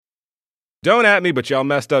Don't at me, but y'all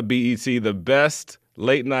messed up BET. The best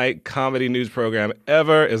late night comedy news program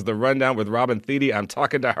ever is The Rundown with Robin Thede. I'm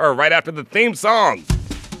talking to her right after the theme song.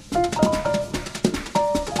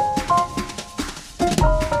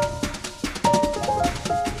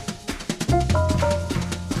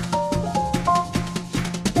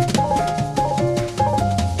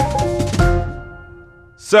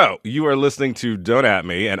 So, you are listening to Don't At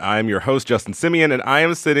Me, and I'm your host, Justin Simeon, and I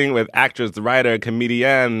am sitting with actress, writer,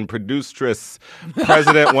 comedian, produceress,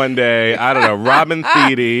 president one day, I don't know, Robin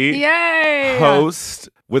Thede. Yay! Host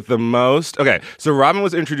with the most. Okay, so Robin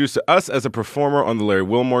was introduced to us as a performer on The Larry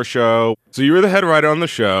Wilmore Show. So you were the head writer on the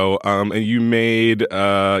show, and you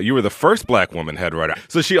were the first black woman head writer.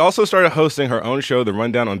 So she also started hosting her own show, The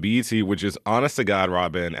Rundown on BET, which is honest to God,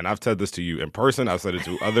 Robin, and I've said this to you in person, I've said it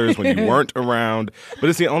to others when you weren't around, but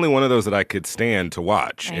it's the only one of those that I could stand to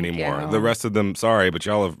watch anymore. You. The rest of them, sorry, but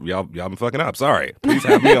y'all been fucking up. Sorry. Please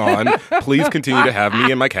have me on. Please continue to have me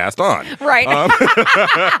and my cast on. Right.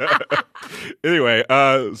 Anyway,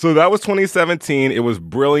 so that was 2017. It was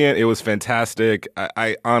brilliant. It was fantastic.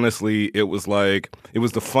 I honestly, it was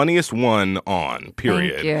the funniest one on,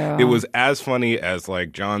 period. Thank you. It was as funny as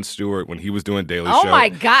like Jon Stewart when he was doing Daily Oh Show. my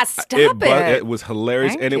God, stop it. It was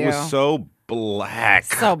hilarious. Thank and you. it was so black.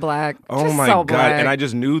 So black. Oh Just my so God. black. And I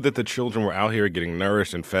just knew that the children were out here getting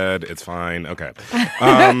nourished and fed. It's fine. Okay.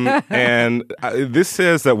 This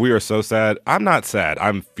says that we are so sad. I'm not sad.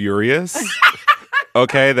 I'm furious.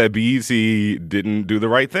 Okay, that BET didn't do the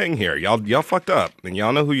right thing here. Y'all fucked up, and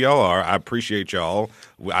y'all know who y'all are. I appreciate y'all.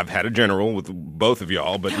 I've had a general with both of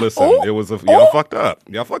y'all, but listen, y'all fucked up.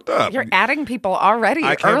 Y'all fucked up. You're adding people already.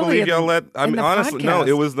 I can't believe y'all let. I mean, the honestly, no. podcast.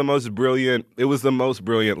 It was the most brilliant. It was the most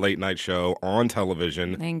brilliant late night show on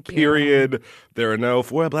television. Thank you. Period. There are no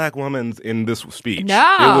four black women in this speech. No,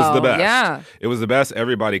 it was the best. yeah. It was the best.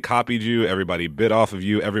 Everybody copied you. Everybody bit off of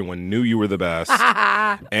you. Everyone knew you were the best.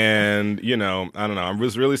 And I don't know. I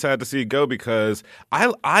was really sad to see it go because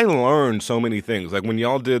I learned so many things. Like when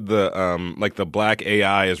y'all did the black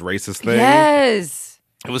AI is racist thing. Yes.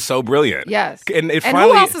 It was so brilliant. Yes. And it and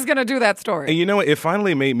finally, who else is going to do that story? and you know what? It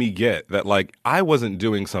finally made me get that, like, I wasn't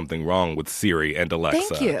doing something wrong with Siri and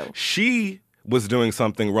Alexa. Thank you. She was doing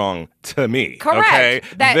something wrong to me. Correct. Okay?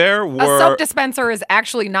 That there a were. soap dispenser is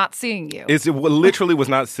actually not seeing you. It literally was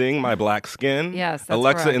not seeing my black skin. Yes, that's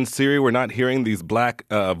Alexa correct. and Siri were not hearing these black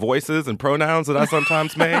voices and pronouns that I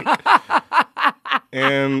sometimes make.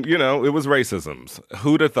 And, it was racisms.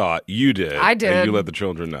 Who'd have thought? You did. I did. And you let the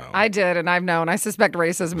children know. I did, and I've known. I suspect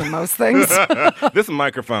racism in most things. This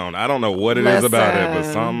microphone, I don't know what it is about it,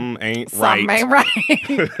 but some ain't right. Some ain't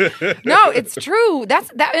right. No, it's true.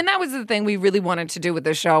 That was the thing we really wanted to do with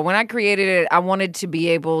the show. When I created it, I wanted to be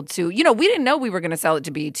able to, we didn't know we were going to sell it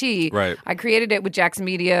to BET. Right. I created it with Jax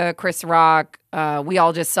Media, Chris Rock. We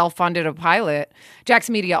all just self-funded a pilot. Jax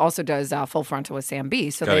Media also does Full Frontal with Sam B,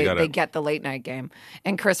 so they get the late night game.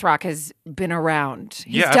 And Chris Rock has been around.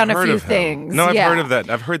 He's done I've a heard few of him. things. No, I've heard of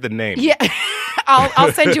that. I've heard the name. Yeah.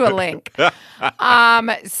 I'll send you a link.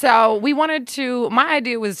 So we wanted to, my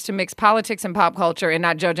idea was to mix politics and pop culture and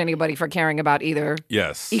not judge anybody for caring about either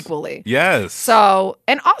Yes. equally. Yes. So,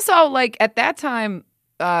 and also like at that time,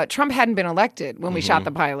 Trump hadn't been elected when we shot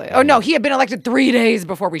the pilot. Oh, no, he had been elected 3 days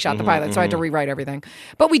before we shot the pilot, so I had to rewrite everything.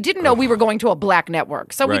 But we didn't know we were going to a black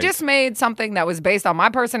network. So we Right. just made something that was based on my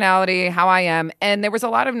personality, how I am, and there was a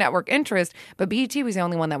lot of network interest, but BET was the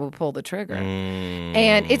only one that would pull the trigger.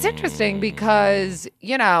 And it's interesting because,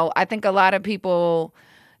 I think a lot of people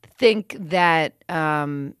think that,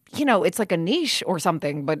 it's like a niche or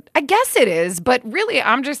something, but I guess it is. But really,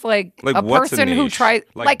 I'm just like a what's a person who niche? tries,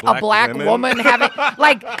 Like a black women? woman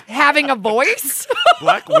having a voice.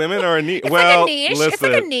 Black women are a niche. It's like a niche. It's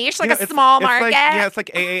like a niche, like a small market. It's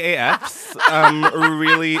like AAAFs.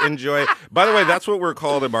 Really enjoy. By the way, that's what we're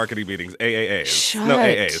called at marketing meetings. AAAs. No, Shut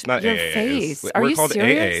AAs, not your AAAs. face. We're Are you called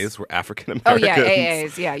serious? AAs. We're African Oh Americans. yeah,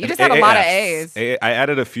 AAs. Yeah, you just had a lot of A's. I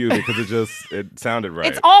added a few because it sounded right.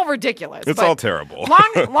 It's all ridiculous. It's but all terrible.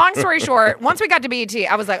 Long story short, once we got to BET,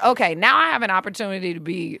 I was like, okay, now I have an opportunity to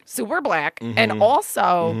be super black and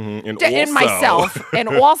also in myself. And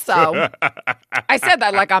also, I said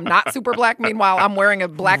that like I'm not super black. Meanwhile, I'm wearing a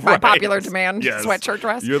black by popular demand sweatshirt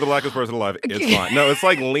dress. You're the blackest person alive. It's fine. No, it's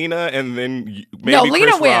like Lena and then maybe No, Lena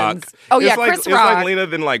Chris Rock. wins. Oh, yeah, Chris Chris It's Rock. like Lena,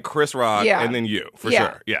 then like Chris Rock, Yeah. and then you, for Yeah.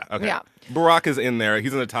 sure. Yeah, okay. Yeah. Barack is in there.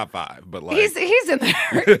 He's in the top 5, but like... He's in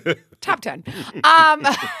there. Top 10.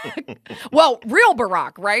 Well, real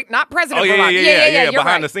Barack, right? Not President yeah, Barack. Yeah. You're Behind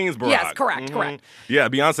right. the scenes Barack. Yes, correct. Yeah,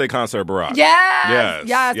 Beyonce concert Barack. Yes,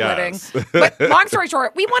 Yes. Living. But long story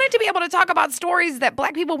short, we wanted to be able to talk about stories that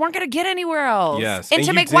black people weren't going to get anywhere else. Yes, and to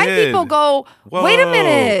you make white did. people go, wait a Whoa.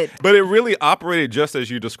 minute. But it really operated just as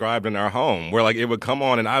you described in our home, where like it would come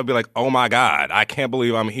on and I would be like, oh my God, I can't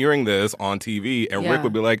believe I'm hearing this on TV. And Rick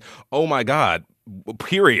would be like, oh my God.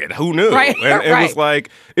 Period. Who knew? Right, and it right. was like,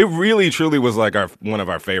 it really truly was like one of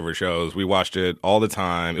our favorite shows. We watched it all the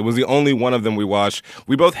time. It was the only one of them we watched.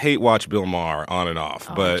 We both hate watch Bill Maher on and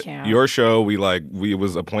off, but can't. your show, it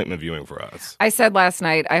was appointment viewing for us. I said last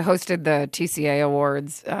night, I hosted the TCA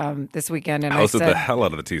Awards this weekend. And I hosted I said, the hell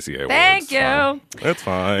out of the TCA Awards. Thank you. Fine. It's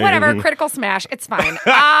fine. Whatever, critical smash. It's fine.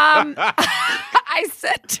 I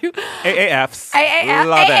said to AAFs.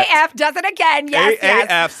 AAF, AAF does it again. Yes,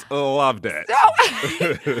 yes. AAFs loved it.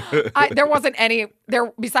 There wasn't any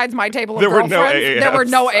there besides my table of There were girlfriends. no AAFs. There were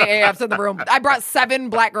no AAFs in the room. I brought 7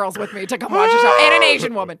 black girls with me to come watch the show and an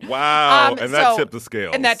Asian woman. Wow. And that tipped the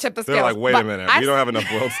scales. And that tipped the scales. They're like, wait But a minute. I- We don't have enough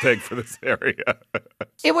world steak for this area.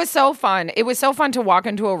 It was so fun. It was so fun to walk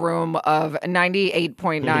into a room of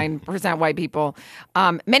 98.9% white people,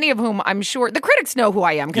 many of whom I'm sure the critics know who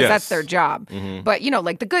I am because Yes. that's their job. But,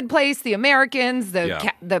 like The Good Place, The Americans, Yeah.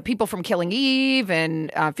 the people from Killing Eve,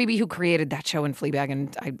 and Phoebe, who created that show in Fleabag,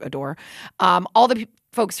 and I adore. All the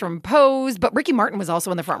folks from Pose, but Ricky Martin was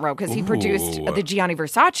also in the front row because he produced Ooh. the Gianni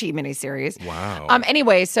Versace miniseries. Wow.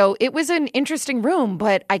 Anyway, so it was an interesting room,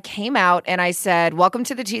 but I came out and I said, welcome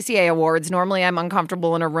to the TCA Awards. Normally I'm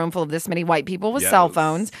uncomfortable in a room full of this many white people with cell Yes.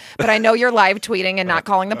 phones, but I know you're live tweeting and not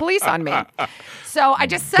calling the police on me. So I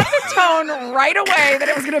just set the tone right away that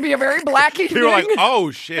it was going to be a very black evening. You were like,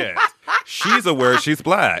 oh shit, she's aware she's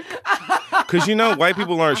black. Because white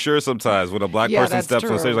people aren't sure sometimes when a black Yeah, person that's steps on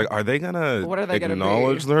true. stage, like, are they gonna What are they gonna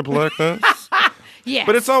acknowledge be? their blackness? Yes.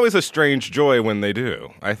 But it's always a strange joy when they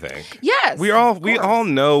do, I think. Yes, We of all course.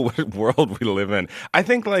 know what world we live in. I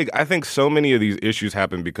think so many of these issues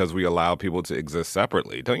happen because we allow people to exist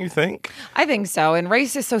separately. Don't you think? I think so. And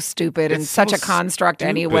race is so stupid and It's such so a construct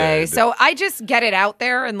anyway. stupid. So I just get it out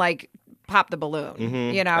there and pop the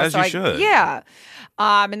balloon, As so you should. Yeah.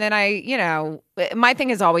 And then my thing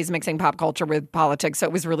is always mixing pop culture with politics. So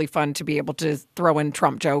it was really fun to be able to throw in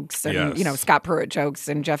Trump jokes and, Yes. Scott Pruitt jokes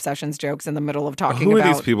and Jeff Sessions jokes in the middle of talking Who about.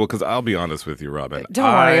 are these people? Because I'll be honest with you, Robin.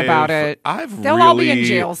 Don't worry about it. They'll all be in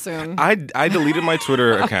jail soon. I deleted my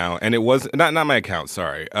Twitter account, and it was not my account.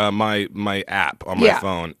 Sorry, my app on my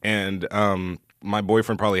phone, and my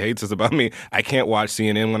boyfriend probably hates this about me. I can't watch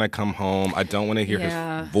CNN when I come home. I don't want to hear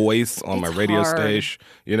Yeah. his voice on my It's radio hard. station.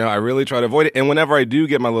 I really try to avoid it. And whenever I do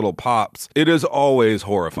get my little pops, it is always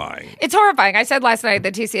horrifying. It's horrifying. I said last night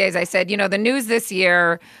at the TCAs, I said, the news this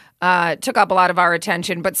year took up a lot of our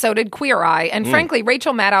attention, but so did Queer Eye. And frankly,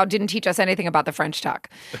 Rachel Maddow didn't teach us anything about the French tuck.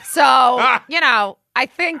 So, I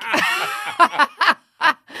think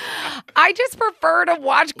I just prefer to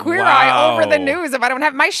watch Queer Eye over the news if I don't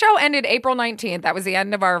have. My show ended April 19th. That was the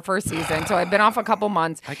end of our first season. So I've been off a couple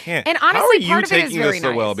months. I can't. And honestly, how are you part of it is taking very this so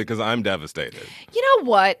nice. well? Because I'm devastated. You know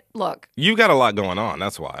what? Look, You got a lot going on.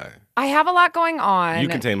 That's why. I have a lot going on. You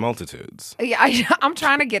contain multitudes. Yeah, I'm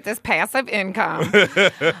trying to get this passive income. But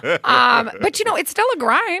it's still a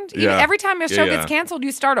grind. Yeah. Every time a show Yeah. gets canceled,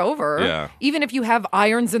 you start over. Yeah. Even if you have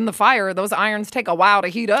irons in the fire, those irons take a while to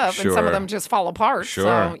heat up, and some Sure. of them just fall apart. Sure.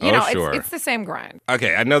 So, Sure. it's the same grind.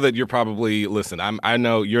 Okay, I know that you're probably I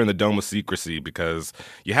know you're in the dome of secrecy because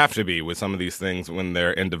you have to be with some of these things when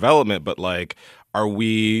they're in development. But are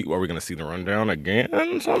we going to see the rundown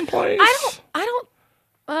again someplace? I don't.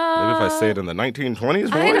 Maybe if I say it in the 1920s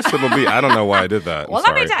voice, it'll be. I don't know why I did that. Well,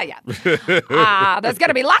 let me tell you. There's going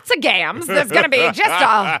to be lots of gams. There's going to be just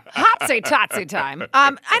a hotsy-totsy time. I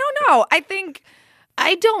don't know.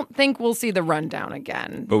 I don't think we'll see the rundown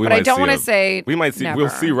again. But I don't want to say we might see. never. We'll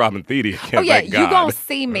see Robin Thede again. Oh, yeah, thank you God. gonna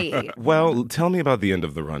see me. Well, tell me about the end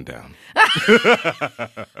of the rundown.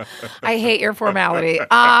 I hate your formality.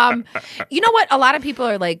 You know what? A lot of people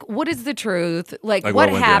are like, "What is the truth? Like what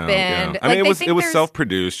went down? happened?" Yeah. I mean, Like, it they think was there's-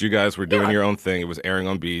 self-produced. You guys were doing Yeah. your own thing. It was airing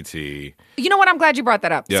on BET. You know what? I'm glad you brought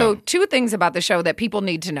that up. Yeah. So, 2 things about the show that people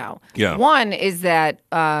need to know. Yeah. One is that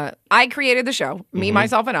I created the show, me,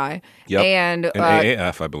 myself, and I. Yep. And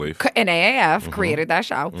AAF, I believe. and AAF created that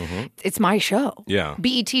show. It's my show. Yeah.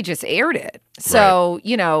 BET just aired it. So,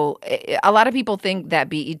 a lot of people think that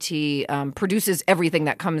BET produces everything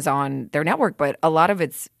that comes on their network, but a lot of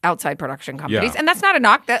it's outside production companies. Yeah. And that's not a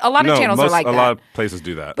knock. A lot of channels are like that. A lot of places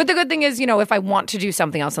do that. But the good thing is, if I want to do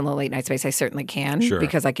something else in the late night space, I certainly can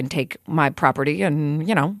because I can take my property and,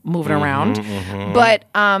 move it around. But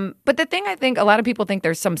the thing I think a lot of people think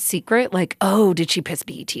there's some secret, like, oh, did she piss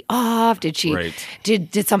BET off? Did she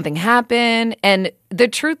did something happen? And the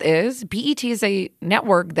truth is, BET is a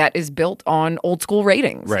network that is built on old school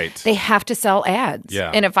ratings. Right. They have to sell ads.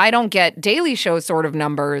 Yeah. And if I don't get Daily Show sort of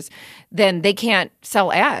numbers, then they can't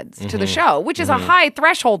sell ads to the show, which is a high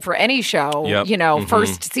threshold for any show,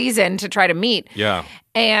 first season to try to meet. Yeah.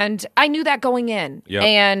 And I knew that going in. Yep.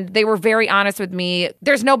 And they were very honest with me.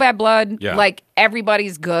 There's no bad blood. Yeah. Like,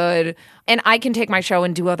 everybody's good. And I can take my show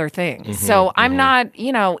and do other things. So I'm not,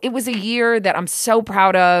 it was a year that I'm so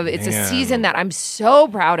proud of. It's a season that I'm so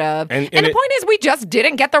proud of. And the point is, we just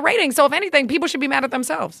didn't get the ratings. So if anything, people should be mad at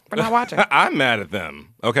themselves for not watching. I'm mad at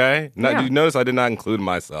them, okay? You notice I did not include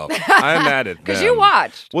myself. I'm mad at them. Because you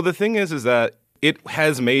watched. Well, the thing is that it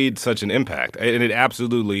has made such an impact. And it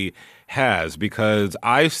absolutely has, because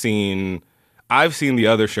I've seen the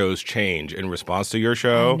other shows change in response to your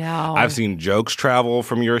show. I've seen jokes travel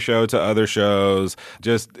from your show to other shows.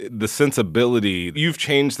 Just the sensibility. You've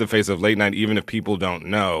changed the face of late night, even if people don't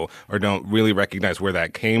know or don't really recognize where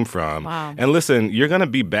that came from. Wow. And listen, you're going to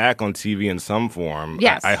be back on TV in some form.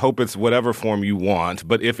 Yes. I hope it's whatever form you want.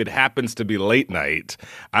 But if it happens to be late night,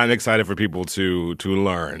 I'm excited for people to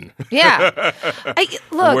learn. Yeah.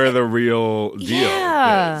 Look, where the real deal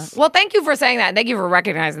is. Well, thank you for saying that. Thank you for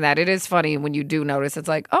recognizing that. It is funny when you do notice. It's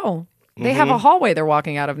like, oh, they have a hallway they're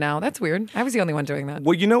walking out of now. That's weird. I was the only one doing that.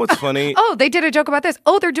 Well, you know what's funny? Oh, they did a joke about this.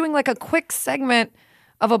 Oh, they're doing like a quick segment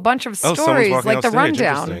of a bunch of stories, like the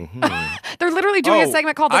rundown. They're literally doing a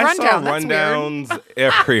segment called the rundown. I saw rundowns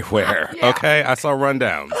everywhere. Okay, I saw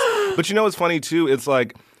rundowns. But you know what's funny too? It's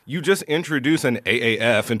like, you just introduce an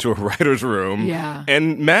AAF into a writer's room,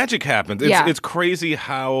 and magic happens. It's crazy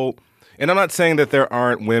how. And I'm not saying that there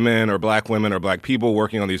aren't women or black people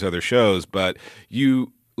working on these other shows, but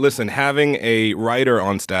listen, having a writer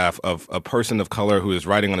on staff of a person of color who is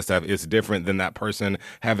writing on a staff is different than that person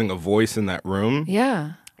having a voice in that room.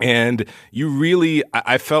 Yeah. And you really,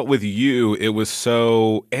 I felt with you, it was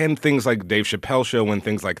so, and things like Dave Chappelle show, when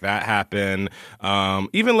things like that happen,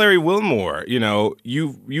 even Larry Wilmore,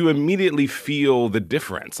 you immediately feel the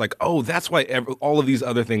difference. Like, oh, that's why all of these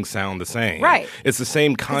other things sound the same. Right. It's the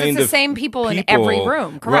same kind of the same people in every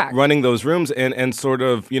room, correct. Running those rooms and sort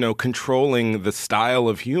of, controlling the style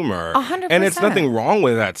of humor. 100%. And it's nothing wrong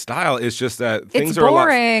with that style. It's just that things are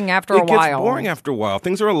boring after a while. It gets boring after a while.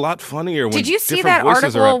 Things are a lot funnier when Did you see different that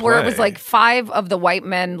voices article are at where it play. was like 5 of the white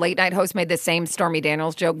men late night hosts made the same Stormy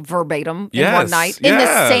Daniels joke verbatim in one night, in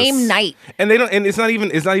the same night, and they don't, and it's not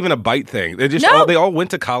even a bite thing. They just they all went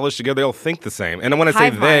to college together. They all think the same. And when I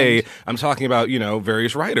say they, I'm talking about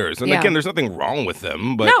various writers. And again, there's nothing wrong with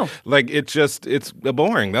them, but it's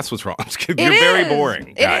boring. That's what's wrong. You're very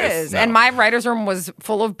boring. Guys. It is, and my writers' room was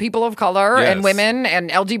full of people of color and women and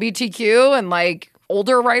LGBTQ and like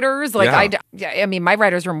older writers. Like I mean, my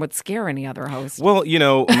writer's room would scare any other host. Well,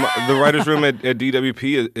 the writer's room at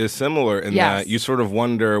DWP is similar in that you sort of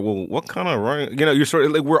wonder, well, what kind of writing? You're sort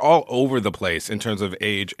of like, we're all over the place in terms of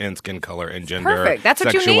age and skin color and gender. Perfect. That's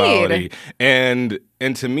sexuality. What you need.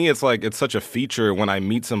 And to me, it's like, it's such a feature when I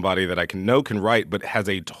meet somebody that I can write, but has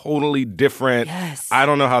a totally different, I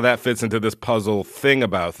don't know how that fits into this puzzle thing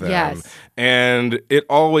about them. Yes. And it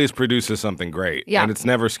always produces something great. Yeah. And it's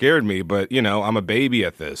never scared me, but, I'm a baby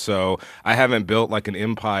at this. So I haven't built like an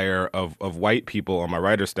empire of white people on my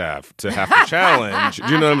writer staff to have to challenge.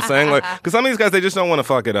 Do you know what I'm saying? Like, because some of these guys, they just don't want to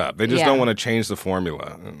fuck it up. They just don't want to change the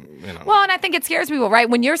formula. Well, and I think it scares people, right?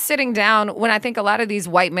 When you're sitting down, when I think a lot of these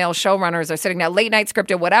white male showrunners are sitting down, late night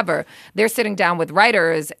scripted, whatever, they're sitting down with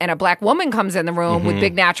writers and a black woman comes in the room with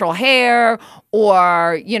big natural hair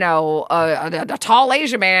or, a tall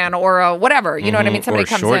Asian man or whatever. You know what I mean? Somebody or a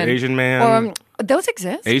comes short in. Asian man. Or, those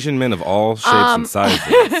exist. Asian men of all shapes and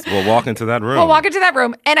sizes will walk into that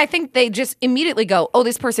room. And I think they just immediately go, oh,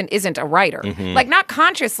 this person isn't a writer. Like, not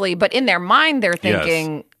consciously, but in their mind, they're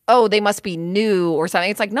thinking, oh, they must be new or something.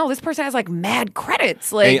 It's like, no, this person has like mad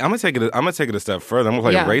credits. Like, hey, I'm gonna take it a step further. I'm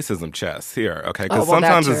gonna play racism chess here, okay? Because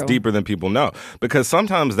sometimes it's deeper than people know. Because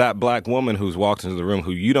sometimes that black woman who's walked into the room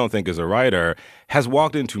who you don't think is a writer has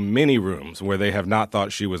walked into many rooms where they have not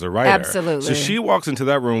thought she was a writer. Absolutely. So she walks into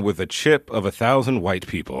that room with a chip of 1,000 white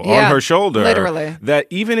people on her shoulder. Literally. That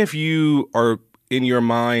even if you are in your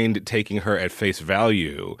mind taking her at face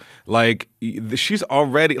value. Like, she's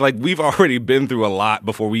already, like, we've already been through a lot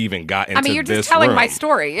before we even got into this you're just telling room. my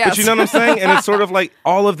story, yes. But you know what I'm saying? And it's sort of like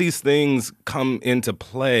all of these things come into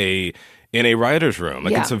play in a writer's room.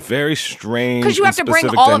 Like, it's a very strange, because you have to bring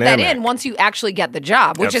specific all dynamic. of that in once you actually get the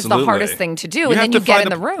job, which is the Absolutely. hardest thing to do. And then you get in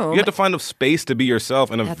the room. You have to find a space to be yourself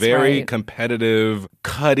in a That's very right. competitive,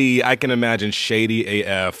 cutty, I can imagine shady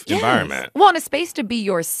AF environment. Well, in a space to be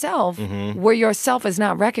yourself where yourself is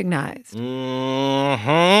not recognized.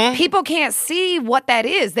 Mm-hmm. People can't see what that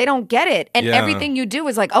is. They don't get it. And Yeah. everything you do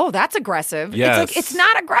is like, oh, that's aggressive. Yes. It's like, it's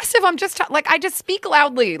not aggressive. I'm just, like, I just speak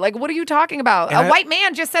loudly. Like, what are you talking about? And A white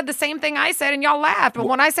man just said the same thing I said and y'all laughed. But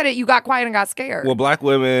when I said it, you got quiet and got scared. Well, black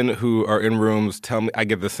women who are in rooms tell me, I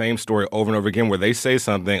get the same story over and over again where they say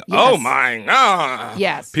something, oh my God.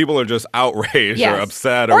 Yes. People are just outraged or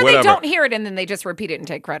upset or Or whatever. they don't hear it and then they just repeat it and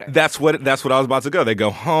take credit. That's what I was about to go. They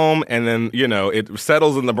go home and then, it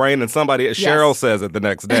settles in the brain and Cheryl says it the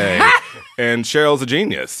next day. And Cheryl's a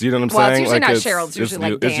genius. You know what I'm Well, saying? it's usually not Cheryl. It's usually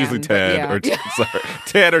like Dan. It's usually but Ted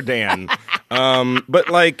Ted or Dan. But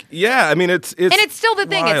like, yeah, I mean, it's and it's still the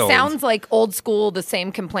thing. wild. It sounds like old school, the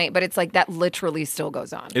same complaint, but it's like that literally still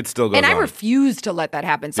goes on. It still goes and on. I refuse to let that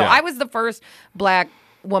happen. So Yeah. I was the first black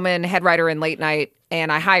woman head writer in late night,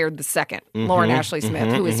 and I hired the second, Lauren Ashley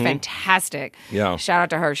Smith, who is fantastic. Yeah. Shout out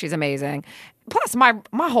to her. She's amazing. Plus, my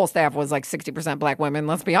whole staff was like 60% black women,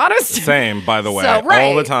 let's be honest. Same, by the way. So, right.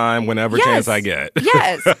 All the time, whenever chance I get.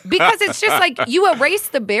 Yes, because it's just like you erase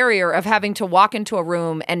the barrier of having to walk into a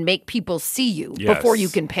room and make people see you Yes. before you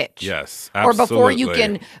can pitch. Yes, Or before you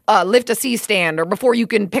absolutely. can lift a C-stand, or before you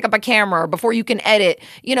can pick up a camera, or before you can edit.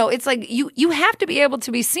 It's like you have to be able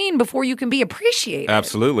to be seen before you can be appreciated.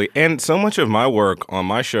 Absolutely. And so much of my work on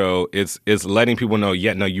my show is letting people know,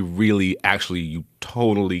 you really, actually, you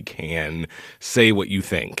totally can say what you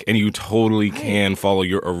think, and you totally can follow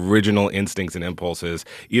your original instincts and impulses,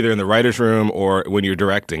 either in the writer's room or when you're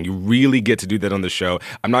directing. You really get to do that on the show.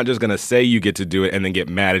 I'm not just going to say you get to do it and then get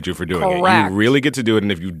mad at you for doing it. Correct. You really get to do it,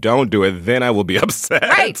 and if you don't do it, then I will be upset.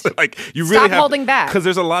 Right. Like, you Stop really have, holding back. because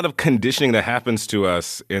there's a lot of conditioning that happens to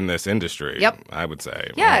us in this industry. Yep. I would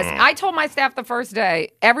say. Yes, I told my staff the first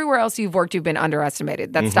day, everywhere else you've worked, you've been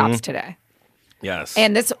underestimated. That stops today. Yes.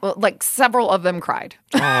 And this, like, several of them cried.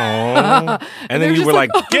 And then they're you just were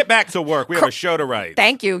like, like, get back to work. We have a show to write.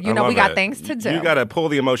 Thank you. I We love got it. things to do. You got to pull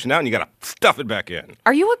the emotion out and you got to stuff it back in.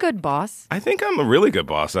 Are you a good boss? I think I'm a really good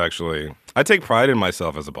boss, actually. I take pride in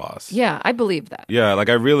myself as a boss. Yeah, I believe that. Yeah, like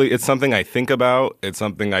it's something I think about. It's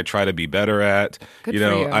something I try to be better at. Good for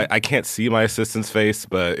you. I can't see my assistant's face,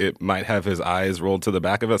 but it might have his eyes rolled to the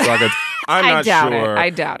back of his sockets. I'm I not doubt it. sure. I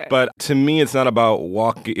doubt it. But to me, it's not about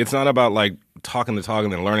walking. It's not about like talking the talk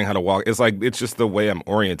and then learning how to walk. It's just the way I'm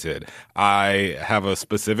oriented. I have a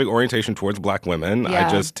specific orientation towards black women. Yeah.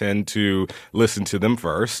 I just tend to listen to them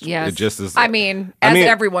first. Yes. It just is. I mean,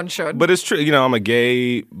 everyone should. But it's true. I'm a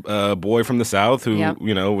gay boy from the South who, Yep.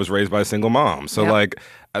 was raised by a single mom. So, Yep. like,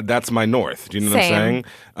 that's my north. Do you know Same. what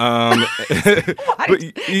I'm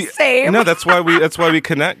saying? Same. No, that's why we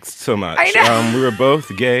connect so much. I know. We were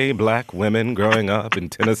both gay black women growing up in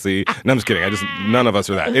Tennessee. No, I'm just kidding. None of us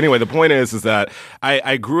are that. Anyway, the point is that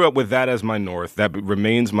I grew up with that as my north. That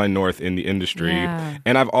remains my north in the industry. Yeah.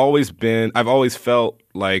 And I've always felt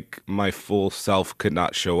like my full self could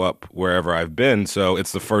not show up wherever I've been. So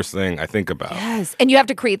it's the first thing I think about. Yes. And you have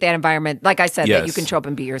to create that environment, like I said, that you Yes. can show up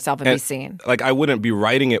and be yourself and be seen. Like, I wouldn't be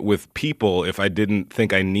writing it with people if I didn't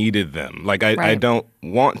think I needed them. Like, I Right. don't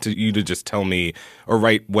want you to just tell me or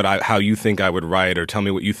write how you think I would write or tell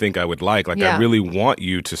me what you think I would like. Like, Yeah. I really want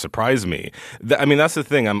you to surprise me. That's the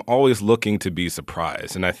thing. I'm always looking to be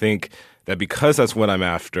surprised. And I think that because that's what I'm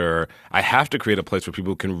after, I have to create a place where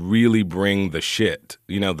people can really bring the shit,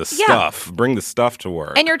 stuff, bring the stuff to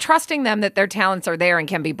work. And you're trusting them that their talents are there and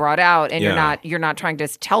can be brought out, and Yeah. you're not trying to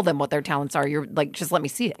tell them what their talents are. You're like, just let me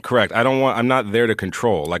see it. Correct. I'm not there to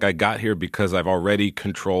control. Like, I got here because I've already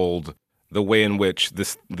controlled the way in which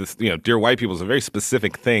this Dear White People is a very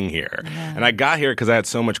specific thing here. Yeah. And I got here because I had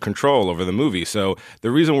so much control over the movie. So the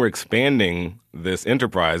reason we're expanding this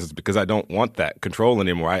enterprise is because I don't want that control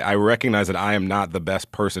anymore. I recognize that I am not the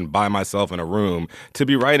best person by myself in a room to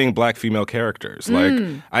be writing black female characters. Like,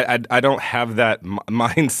 I don't have that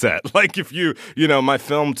mindset. Like, if my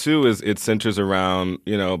film too it centers around,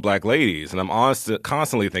 black ladies. And I'm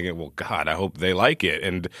constantly thinking, well, God, I hope they like it.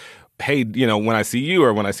 And hey, when I see you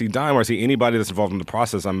or when I see Dime or I see anybody that's involved in the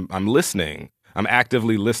process, I'm listening. I'm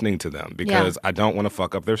actively listening to them because I don't want to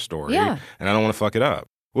fuck up their story and I don't want to fuck it up.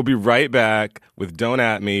 We'll be right back with Don't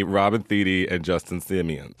At Me, Robin Thede, and Justin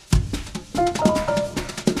Simeon.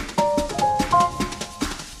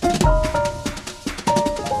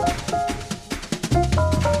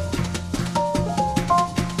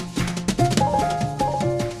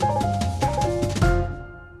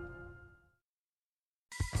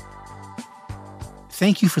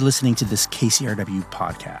 Thank you for listening to this KCRW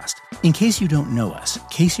podcast. In case you don't know us,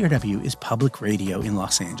 KCRW is public radio in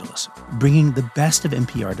Los Angeles, bringing the best of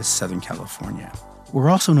NPR to Southern California. We're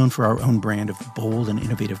also known for our own brand of bold and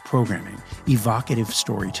innovative programming, evocative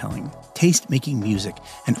storytelling, taste-making music,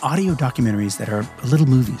 and audio documentaries that are little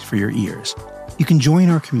movies for your ears. You can join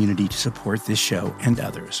our community to support this show and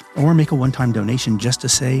others, or make a one-time donation just to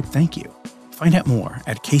say thank you. Find out more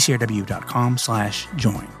at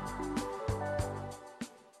kcrw.com/join.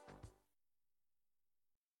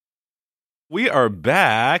 We are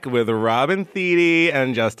back with Robin Thede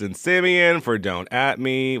and Justin Simeon for Don't At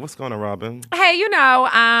Me. What's going on, Robin? Hey,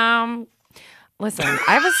 listen, I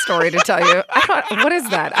have a story to tell you. What is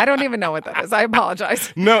that? I don't even know what that is. I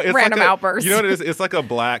apologize. No, it's random like outburst. You know what it is? It's like a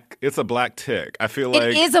black tick. I feel like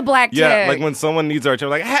it is a black tick. Yeah, like when someone needs our attention,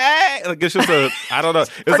 like, hey, like it's just I don't know.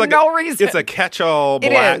 It's For like no reason. It's a catch-all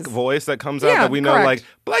black voice that comes out that we know, correct. like,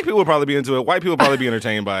 black people will probably be into it. White people will probably be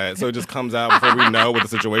entertained by it. So it just comes out before we know what the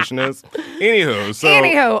situation is.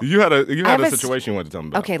 Anywho, you had a situation you wanted to tell me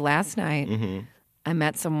about. Okay, last night I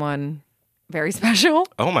met someone very special.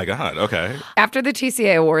 Oh my God, okay. After the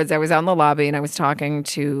TCA Awards, I was out in the lobby and I was talking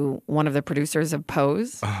to one of the producers of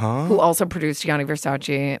Pose, who also produced Gianni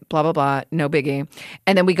Versace, blah, blah, blah, no biggie.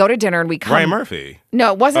 And then we go to dinner and we come... Ryan Murphy.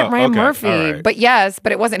 No, it wasn't Ryan Murphy, right. but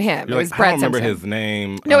but it wasn't him. You're it was like, Brett I don't remember Simpson. his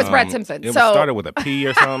name. No, it's Brett Simpson. It So- started with a P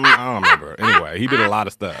or something. I don't remember. Anyway, he did a lot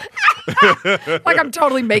of stuff. Like I'm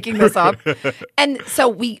totally making this up. And so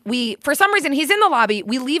we for some reason, he's in the lobby.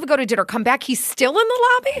 We leave, go to dinner, come back. He's still in the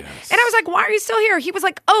lobby. Yes. And I was like, why are you still here? He was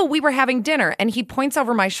like, oh, we were having dinner. And he points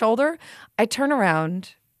over my shoulder. I turn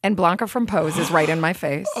around and Blanca from Pose is right in my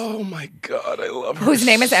face. Oh my God, I love her. Whose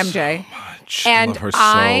name is MJ. So much. And I love her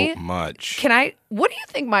so much. What do you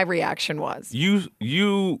think my reaction was?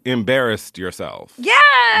 You embarrassed yourself.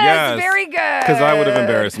 Yes, very good. Because I would have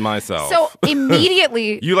embarrassed myself. So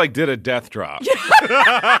immediately, You like did a death drop.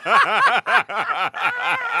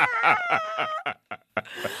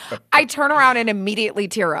 I turn around and immediately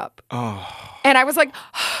tear up. Oh. And I was like,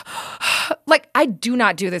 I do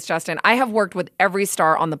not do this, Justin. I have worked with every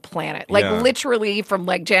star on the planet, literally from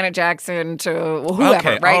like Janet Jackson to whoever,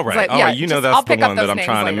 Okay, right? all right. But, yeah, You know just- that's I'll the pick up one that those I'm names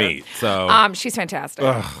trying to later. meet. So She's fantastic.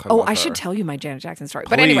 Ugh, I should tell you my Janet Jackson story.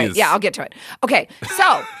 But anyway, Please. yeah, I'll get to it. Okay,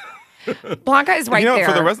 so Blanca is right there.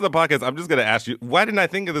 For the rest of the podcast, I'm just going to ask you, why didn't I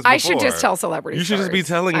think of this before? I should just tell celebrity You should just be stories.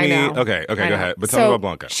 telling I me. know. Okay, I go know. ahead. But tell me about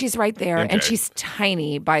Blanca. She's right there, MJ. and she's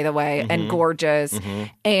tiny, by the way, and gorgeous.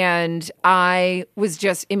 And I was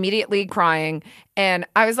just immediately crying, and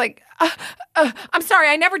I was like, I'm sorry,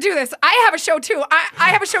 I never do this. I have a show too. I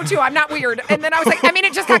have a show too. I'm not weird. And then I was like,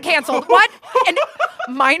 it just got canceled. What? And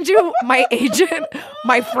mind you, my agent,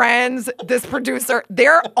 my friends, this producer,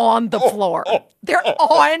 they're on the floor. They're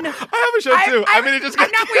on. I have a show too. It just got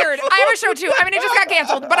I'm not weird. I have a show too. It just got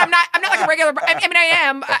canceled, but I'm not like a regular. I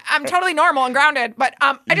am. I'm totally normal and grounded, but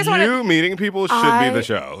I just want to. You meeting people should be the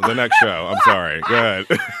show, the next show. I'm sorry. Go ahead.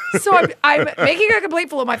 So I'm making a complete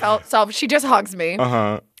fool of myself. She just hugs me.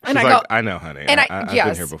 And I She's go, like, I know, honey. And I've yes,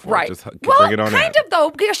 been here before. right. Just well, bring it on kind in. of though,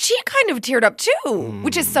 because she kind of teared up too,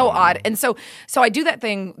 which is so odd. And so I do that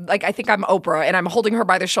thing, like I think I'm Oprah, and I'm holding her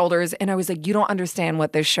by the shoulders, and I was like, you don't understand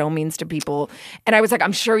what this show means to people. And I was like,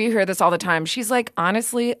 I'm sure you hear this all the time. She's like,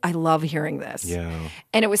 honestly, I love hearing this. Yeah.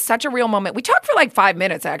 And it was such a real moment. We talked for like 5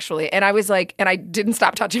 minutes actually, and I was like, and I didn't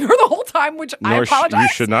stop touching her the whole time, which I apologize. You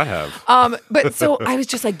should not have. But so I was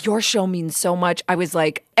just like, your show means so much. I was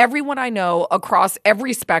like, everyone I know across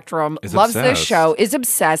every spectrum loves this obsessed. show, is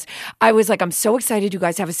obsessed. I was like, I'm so excited you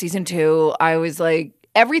guys have a season 2. I was like,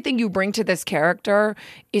 everything you bring to this character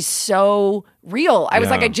is so real. I was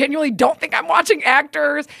like, I genuinely don't think I'm watching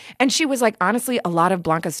actors. And she was like, honestly, a lot of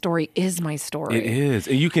Blanca's story is my story. It is.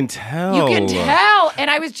 And you can tell. You can tell.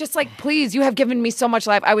 And I was just like, please, you have given me so much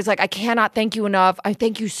life. I was like, I cannot thank you enough. I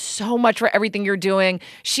thank you so much for everything you're doing.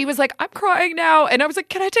 She was like, I'm crying now. And I was like,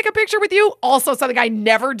 can I take a picture with you? Also something I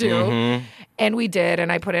never do. And we did.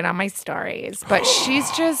 And I put it on my stories. But she's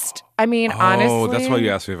just, honestly. Oh, that's why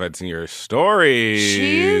you asked me if I'd seen your stories.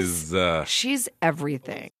 She's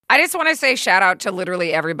everything. I just want to say shout out to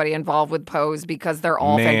literally everybody involved with Pose because they're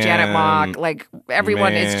all fake. Janet Mock, like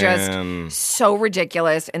everyone is just so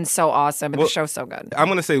ridiculous and so awesome, and the show's so good. I'm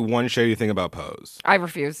going to say one shady thing about Pose. I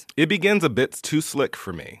refuse. It begins a bit too slick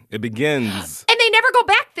for me. It begins... And they never go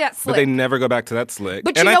back that slick. But they never go back to that slick.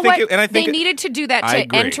 But and you know what? I think they needed to do that I to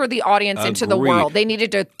agree. enter the audience into the Agree. world. They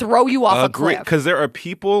needed to throw you off a cliff. Because there are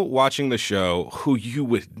people watching the show who you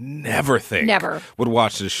would never think would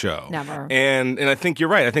watch the show. Never. And I think you're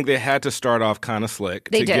right. I think they had to start off kind of slick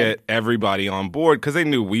They to did. get everybody on board because they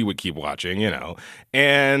knew we would keep watching,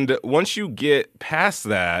 And once you get past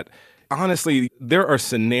that, honestly, there are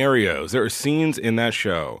scenarios, there are scenes in that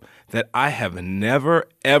show that I have never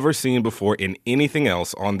ever seen before in anything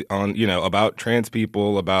else on about trans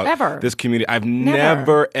people, about this community. I've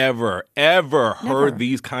never ever heard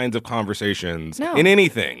these kinds of conversations in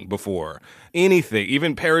anything before. Anything,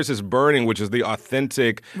 even Paris is Burning, which is the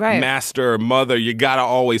authentic master mother. You gotta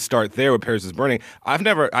always start there with Paris is Burning. I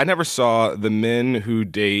never saw the men who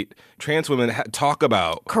date trans women talk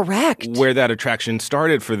about where that attraction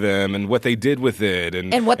started for them and what they did with it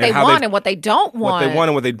and what they want and what they don't want. What they want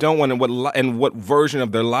and what they don't want and what version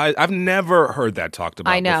of their lives. I've never heard that talked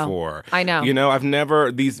about before. I know. You know, I've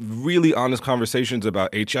never these really honest conversations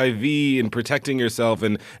about HIV and protecting yourself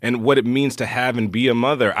and what it means to have and be a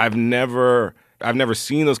mother. I've never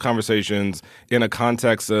seen those conversations in a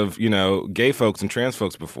context of, gay folks and trans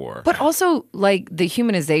folks before. But also, like, the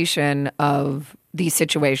humanization of these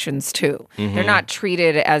situations, too. Mm-hmm. They're not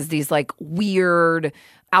treated as these, like, weird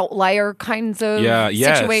outlier kinds of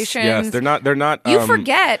situations. Yes, they're not. You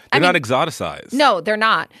forget. They're not exoticized. No, they're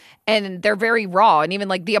not. And they're very raw. And even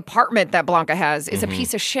like the apartment that Blanca has is a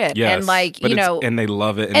piece of shit. Yes, and like, and they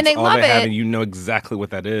love it. And it's all they have, and you know exactly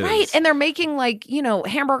what that is. Right. And they're making like,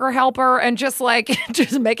 Hamburger Helper and just making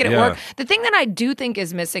it work. The thing that I do think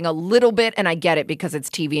is missing a little bit, and I get it because it's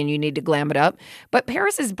TV and you need to glam it up, but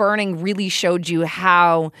Paris is Burning really showed you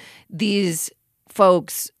how these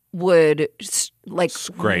folks would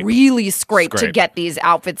really scrape to get these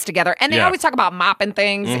outfits together. And they always talk about mopping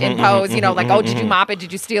things in pose, did you mop it?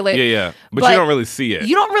 Did you steal it? Yeah. But you don't really see it.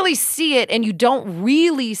 You don't really see it, and you don't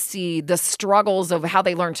really see the struggles of how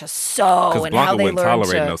they learn to sew and how they learn to... Blanca wouldn't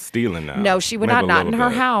tolerate no stealing now. No, she would not in her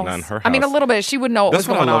house. Not in her house. I mean, a little bit. She would know what was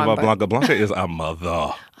going on. That's what I love about Blanca. Blanca is a mother.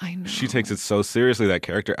 I know. She takes it so seriously, that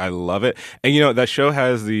character. I love it. And, that show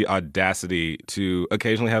has the audacity to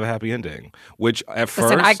occasionally have a happy ending, which at first...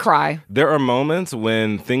 Listen, I cry. There are moments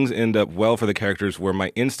when things end up well for the characters where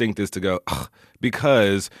my instinct is to go, ugh,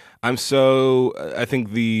 because I think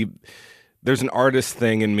there's an artist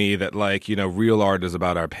thing in me that real art is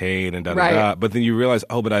about our pain and da-da-da. But then you realize,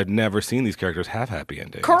 but I've never seen these characters have happy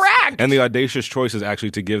endings. Correct. And the audacious choice is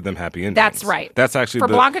actually to give them happy endings. That's right. That's actually for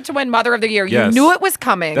Blanca to win Mother of the Year. You knew it was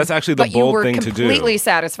coming. That's actually the bold thing to do. But you were completely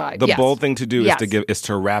satisfied. The bold thing to do is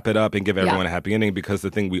to wrap it up and give everyone a happy ending, because the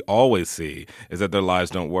thing we always see is that their lives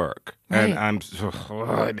don't work. Right. And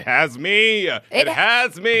it has me. It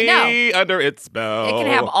has me under its spell. It can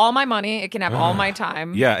have all my money. It can have all my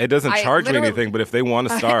time. Yeah, it doesn't charge me anything, but if they want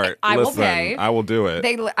to start, will pay. I will do it.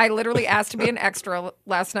 I literally asked to be an extra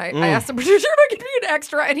last night. I asked the producer if I could be an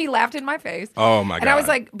extra, and he laughed in my face. Oh, my God. And I was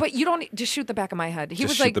like, but you don't just shoot the back of my head. He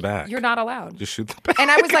was like, you're not allowed. Just shoot the back.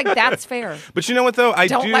 And I was like, that's fair. But you know what, though?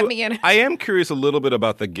 Don't let me in. I am curious a little bit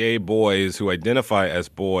about the gay boys who identify as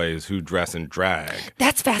boys who dress in drag.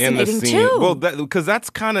 That's fascinating, too. Well, because that's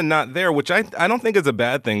kind of not there, which I don't think is a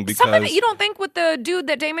bad thing. Because some of it you don't think with the dude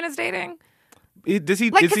that Damon is dating? Does he?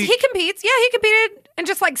 Because he competes. Yeah, he competed in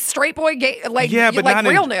just like straight boy gay, but not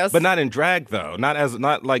realness. But not in drag though. Not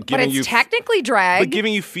like giving you. But it's technically drag. But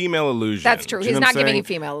giving you female illusion. That's true. He's not giving you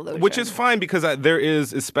female illusion, which is fine, because there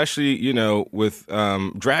is, especially with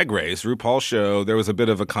Drag Race, RuPaul's show. There was a bit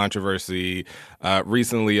of a controversy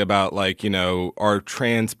recently about are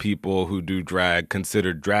trans people who do drag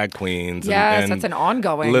considered drag queens? Yes, that's an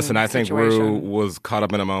ongoing. Listen, I think situation. Ru was caught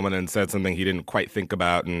up in a moment and said something he didn't quite think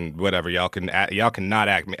about, and whatever. Y'all cannot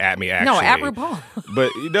at me actually. No, at RuPaul.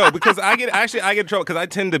 But because I get in trouble because I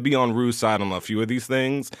tend to be on Ru's side on a few of these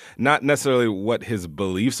things. Not necessarily what his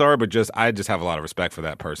beliefs are, but I just have a lot of respect for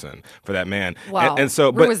that person, for that man. Well, and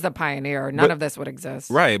so Ru was the pioneer. None of this would exist.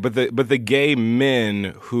 Right, but the gay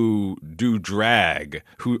men who do drag,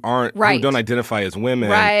 who don't identify as women,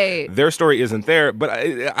 their story isn't there. But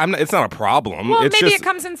it's not a problem. Well, it's maybe it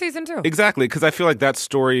comes in season 2. Exactly, because I feel like that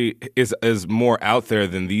story is more out there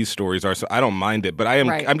than these stories are. So I don't mind it, but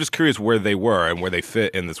I'm just curious where they were and where they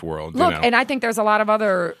fit in this world. Look, and I think there's a lot of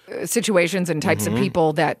other situations and types of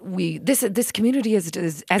people that this community is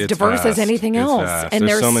as diverse as anything else, and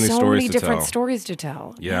there's so many different stories to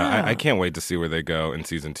tell. Yeah. I can't wait to see where they go in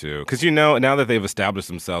season 2, because now that they've established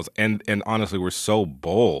themselves, and honestly, were so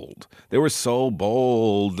bold. They were so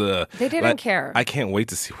bold. They didn't care. I can't wait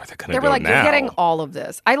to see where they're going to go. They were like, now. You're getting all of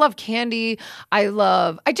this. I love Candy. I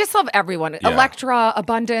just love everyone. Yeah. Electra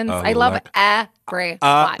Abundance. I love everyone.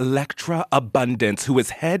 Electra Abundance, who is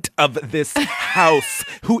head of this house,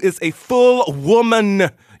 who is a full woman.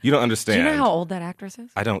 You don't understand. Do you know how old that actress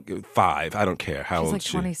is? I don't. 5. I don't care how She's old like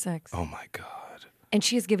she. 26. Oh my God. and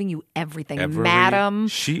she is giving you everything, madam.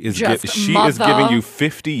 She is mother. giving you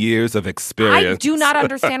 50 years of experience. I do not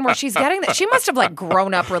understand where she's getting that. She must have like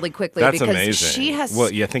grown up really quickly. That's because amazing. She has.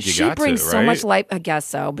 Well, yeah, I think you she got to, brings so right? much life. I guess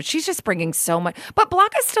so, but she's just bringing so much. But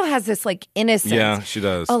Blanca still has this like innocence. Yeah, she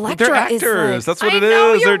does. Electra they're actors. is like, That's what it I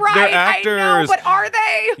know, is. You're They're right. actors. I know, but are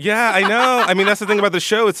they? Yeah, I know. I mean, that's the thing about the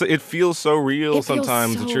show. It feels so real It feels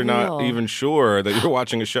sometimes so that you're not real. even sure that you're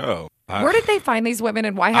watching a show. Where did they find these women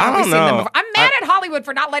and why haven't we don't seen them know. before? I'm mad at Hollywood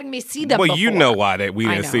for not letting me see them Well, before. you know why we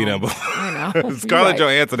I didn't see know. them before. I know. Scarlett You're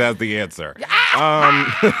right. Johansson has the answer.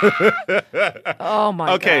 Oh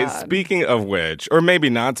my Okay, God. speaking of which, or maybe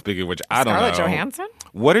not speaking of which, I don't know. Scarlett Johansson?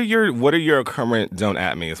 What are your current don't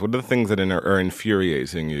at me's? What are the things that are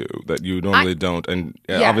infuriating you that you normally don't? And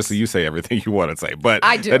Yes. obviously you say everything you want to say, but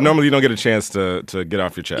I do. that normally you don't get a chance to get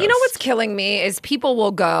off your chest. You know what's killing me is people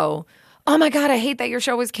will go, "Oh my God, I hate that your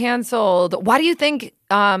show was canceled. Why do you think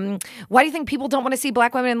people don't want to see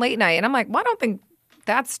black women in late night?" And I'm like, "Well, I don't think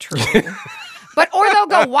that's true." Or they'll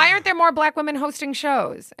go, "Why aren't there more black women hosting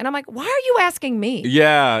shows?" And I'm like, "Why are you asking me?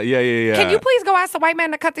 Yeah. Can you please go ask the white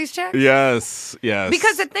man to cut these checks?" Yes.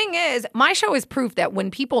 Because the thing is, my show is proof that when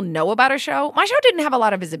people know about a show, my show didn't have a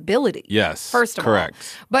lot of visibility. Yes. First of correct.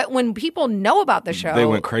 all. But when people know about the show, They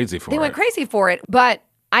went crazy for it. They went crazy for it. But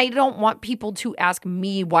I don't want people to ask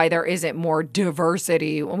me why there isn't more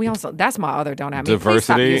diversity. That's my other don't have me. Please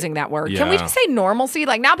stop Diversity? using that word. Can we Yeah. just say normalcy?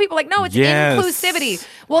 Like now people are like, no, it's Yes. inclusivity.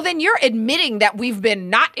 Well, then you're admitting that we've been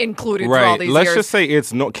not included for all Right. these Let's years. just say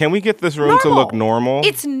it's no. Can we get this room to look normal?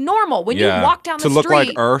 It's normal. When Yeah. you walk down the to street. look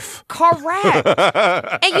like Earth. Correct.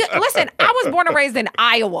 And listen, I was born and raised in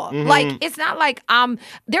Iowa. Mm-hmm. Like, it's not like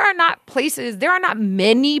there are not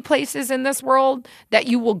many places in this world that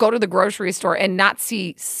you will go to the grocery store and not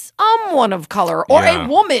see someone of color or Yeah. a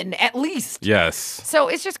woman at least. Yes. So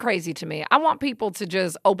it's just crazy to me. I want people to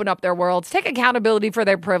just open up their worlds, take accountability for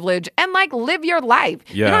their privilege, and like live your life.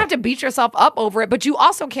 You Yeah. don't have to beat yourself up over it, but you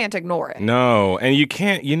also can't ignore it. No, and you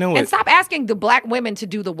can't. You know what? And stop asking the black women to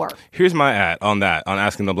do the work. Here's my on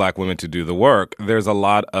asking the black women to do the work. There's a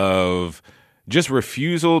lot of just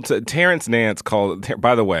refusal to. Terrence Nance called.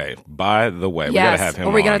 By the way, we gotta have him.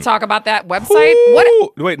 Are we on. going to talk about that website? Ooh,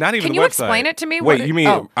 wait, not even. Can the you website. explain it to me? Wait, What you mean?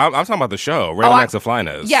 oh. I'm talking about the show, Random Acts of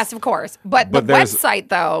Flyness. Yes, of course. But the there's- website,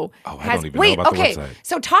 though, I has. don't even wait, know about the okay. website.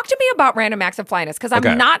 So talk to me about Random Acts of Flyness because I'm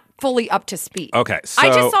Okay. not fully up to speed. Okay, I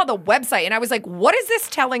so- just saw the website and I was like, what is this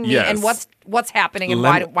telling me Yes. and what's happening and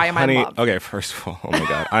why am honey, I in love? Okay, first of all, oh my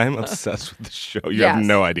god, I'm obsessed with the show. You Yes. have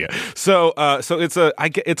no idea. So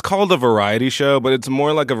it's called a variety show, but it's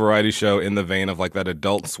more like a variety show in the vein of like that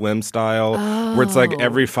Adult Swim style, where it's like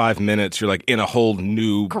every 5 minutes you're like in a whole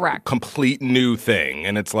new, Correct. complete new thing,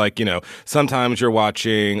 and it's like sometimes you're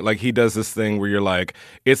watching like he does this thing where you're like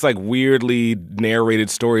it's like weirdly narrated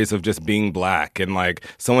stories of just being black and like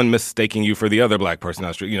someone mistaking you for the other black person on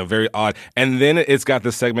the street, very odd, and then it's got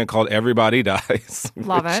this segment called Everybody Dies.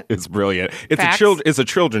 Love which it. It's brilliant. Facts. It's a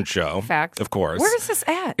children's show. Facts. Of course. Where is this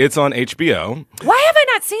at? It's on HBO. Why have I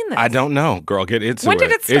not seen this? I don't know, girl. Get into it. When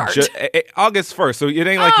did it start? August 1st. So it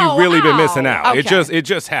ain't like Oh, you've really been wow. missing out. Okay. It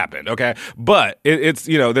just happened. Okay. But it's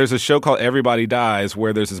there's a show called Everybody Dies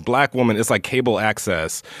where there's this black woman. It's like cable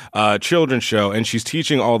access children's show, and she's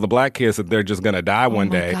teaching all the black kids that they're just gonna die one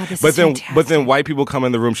day. God, this but is then fantastic. white people come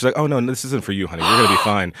in the room. She's like, "Oh no, this isn't for you, honey. We're gonna be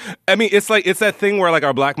fine." I mean, it's that thing where like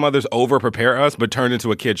our black mothers over prepare us, but turn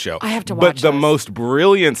into a kid show. I have to But watch the this. most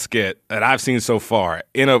brilliant skit that I've seen so far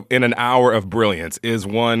in an hour of brilliance is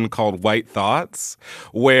one called White Thoughts,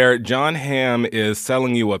 where John Hamm is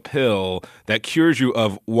selling you a pill that cures you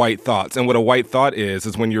of white thoughts. And what a white thought is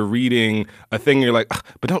when you're reading a thing, you're like,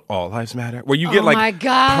 but don't all lives matter? Where you get Oh my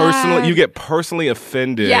God. personally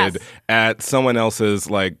offended Yes. at someone else's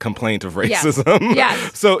like complaint of racism.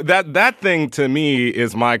 Yes. So that thing to me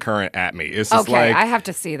is my current at me. It's just Okay, like I have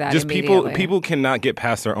to see that just immediately. people cannot get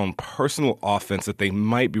past their own personal offense that they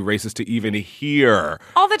might be racist to even hear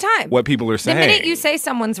all the time. what people are saying. The minute you say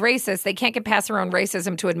someone's racist, they can't get past their own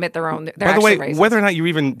racism to admit they're By the actually way, racist. whether or not you're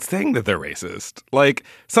even saying that they're racist, like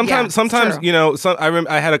sometimes, true.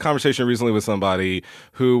 I had a conversation recently with somebody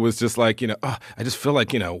who was just like, I just feel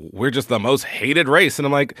like, we're just the most hated race, and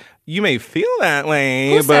I'm like, you may feel that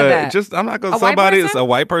way, Who but said that? just I'm not going. A white Somebody, it's person? a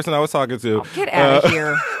white person I was talking to. Oh, get out of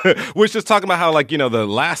here. was just talking about how like the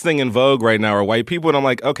last thing in vogue right now are white people, and I'm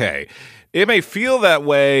like, okay. It may feel that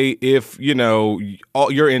way if,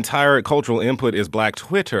 all your entire cultural input is Black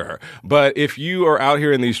Twitter. But if you are out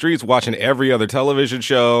here in these streets watching every other television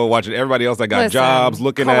show, watching everybody else that got jobs,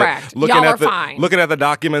 looking at the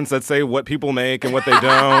documents that say what people make and what they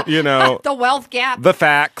don't, the wealth gap, the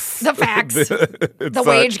facts, the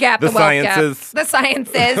wage gap, the sciences,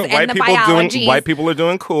 and the biology. White people are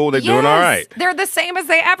doing cool. They're doing all right. They're the same as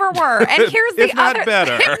they ever were. And here's the other.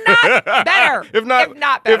 Better. If not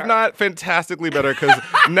better. If not fantastically better, because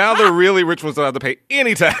now the really rich ones don't have to pay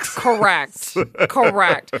any tax. Correct. Well, the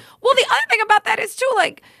other thing about that is, too,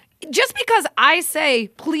 like, just because I say,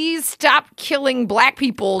 please stop killing Black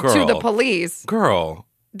people to the police. Girl.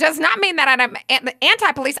 Does not mean that I'm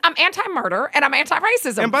anti-police. I'm anti-murder and I'm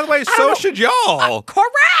anti-racism. And by the way, so should y'all.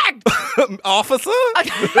 Correct. Officer?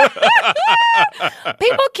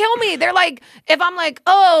 People kill me. They're like, if I'm like,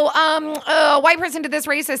 a white person did this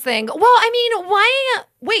racist thing. Well, I mean, why?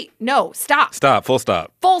 Wait, no, stop. Stop, full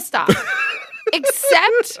stop. Full stop.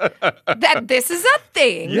 Except that this is a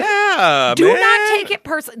thing. Yeah, Do not take it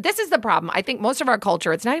personally. This is the problem. I think most of our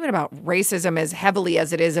culture, it's not even about racism as heavily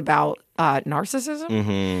as it is about narcissism.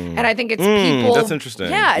 Mm-hmm. And I think it's people. That's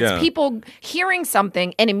interesting. Yeah, it's people hearing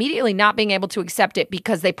something and immediately not being able to accept it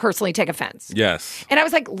because they personally take offense. Yes. And I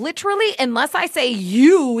was like, literally, unless I say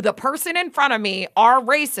you, the person in front of me, are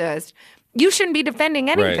racist, you shouldn't be defending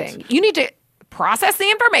anything. Right. You need to process the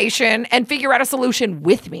information and figure out a solution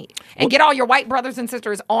with me and get all your white brothers and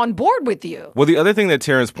sisters on board with you. Well, the other thing that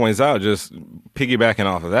Terrence points out, just piggybacking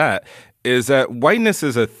off of that, is that whiteness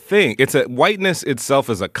is a thing. Whiteness itself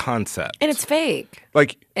is a concept. And it's fake.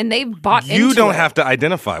 Like, and they've bought into it. You don't have to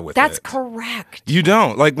identify with That's it. correct. You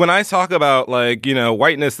don't. Like, when I talk about, like,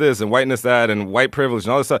 whiteness this and whiteness that and white privilege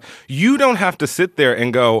and all this stuff, you don't have to sit there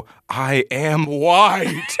and go, I am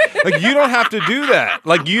white. Like, you don't have to do that.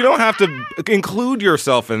 Like, you don't have to include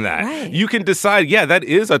yourself in that. Right. You can decide, yeah, that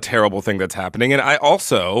is a terrible thing that's happening, and I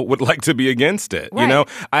also would like to be against it. Right.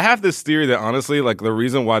 I have this theory that, honestly, like, the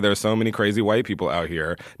reason why there's so many crazy white people out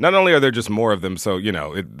here, not only are there just more of them, so,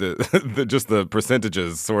 just the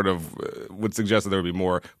percentages sort of would suggest that there would be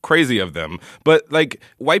more crazy of them, but, like,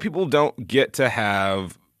 white people don't get to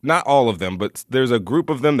have, not all of them, but there's a group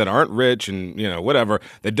of them that aren't rich and, whatever,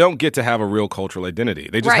 that don't get to have a real cultural identity.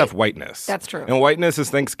 They just have whiteness. That's true. And whiteness is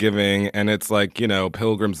Thanksgiving, and it's like,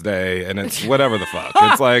 Pilgrim's Day, and it's whatever the fuck.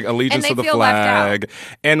 It's like allegiance to the flag.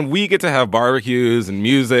 And we get to have barbecues and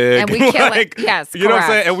music. And we kill it. Yes, you know what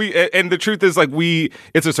I'm saying? And the truth is, like,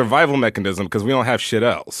 it's a survival mechanism because we don't have shit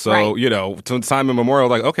else. So, to time immemorial,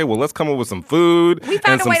 like, okay, well, let's come up with some food. We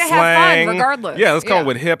found and a some way to slang. have fun regardless. Yeah, let's come up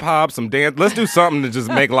with hip hop, some dance. Let's do something to just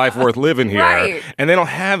make life worth living here. Right. And they don't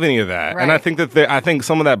have any of that. Right. And I think that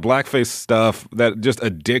some of that blackface stuff, that just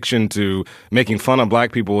addiction to making fun of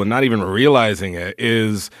Black people and not even realizing it,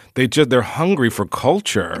 is they're hungry for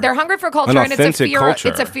culture. They're hungry for culture, and it's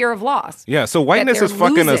a fear of loss. Yeah, so whiteness is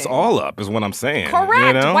fucking us all up, is what I'm saying.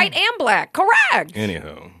 Correct. White and Black. Correct.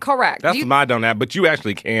 Anywho. Correct. That's my don't at, but you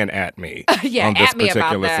actually can at me on this at me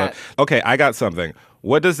particular about that. stuff. Okay, I got something.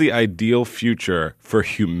 What does the ideal future for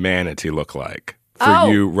humanity look like?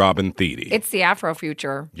 For you, Robin Thede. It's the Afro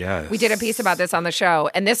future. Yes. We did a piece about this on the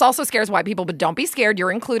show. And this also scares white people, but don't be scared.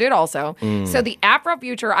 You're included also. So the Afro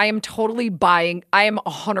future, I am totally buying. I am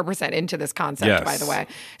 100% into this concept, by the way.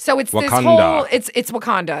 So it's Wakanda. It's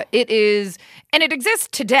Wakanda. It is, and it exists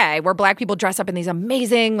today where Black people dress up in these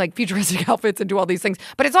amazing, like, futuristic outfits and do all these things.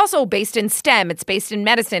 But it's also based in STEM. It's based in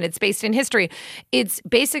medicine. It's based in history. It's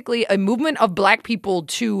basically a movement of Black people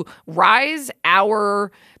to rise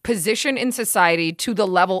our position in society to the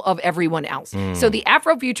level of everyone else. So the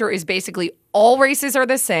Afro future is basically all races are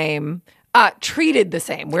the same, treated the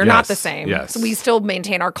same. We're not the same. Yes. So we still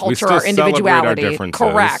maintain our culture, we still our individuality. Celebrate our differences.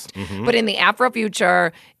 Correct. Mm-hmm. But in the Afro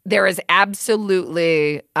future, there is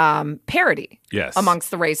absolutely parity amongst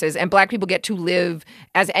the races, and Black people get to live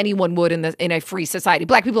as anyone would in a free society.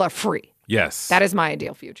 Black people are free. Yes. That is my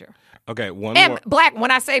ideal future. Okay, one and more. Black, when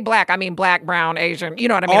I say Black, I mean Black, brown, Asian. You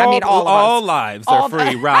know what I mean? I mean all of us. All lives are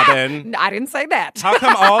free, Robin. I didn't say that. How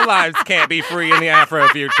come all lives can't be free in the Afro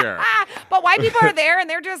future? But white people are there and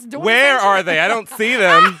they're just doing Where are they? I don't see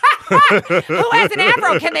them. Who has an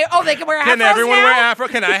afro? Can they? Oh, they can wear afros. Can everyone now? wear afro?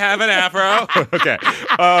 Can I have an afro? Okay.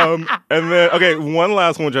 And then, one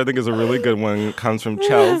last one, which I think is a really good one, comes from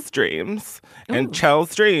Chell's Dreams. And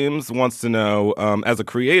Chell's Dreams wants to know, as a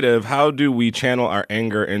creative, how do we channel our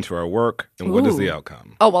anger into our work, and what is the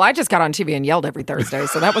outcome? Oh, well, I just got on TV and yelled every Thursday,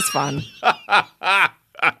 so that was fun.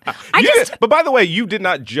 But by the way, you did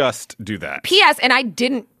not just do that. P.S. And I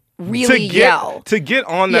didn't really yell. To get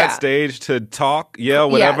on that stage, to talk, yell,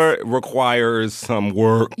 whatever, requires some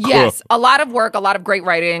work. Yes, a lot of work, a lot of great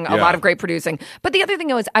writing, a lot of great producing. But the other thing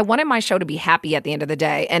is, I wanted my show to be happy at the end of the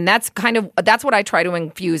day. And that's what I try to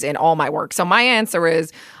infuse in all my work. So my answer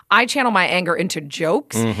is, I channel my anger into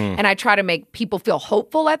jokes, and I try to make people feel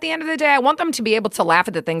hopeful at the end of the day. I want them to be able to laugh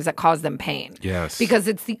at the things that cause them pain. Yes. Because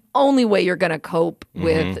it's the only way you're going to cope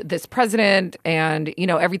with this president and,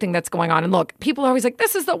 everything that's going on. And look, people are always like,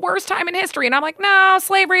 this is the worst time in history. And I'm like, no,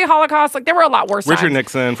 slavery, Holocaust, there were a lot worse Richard times.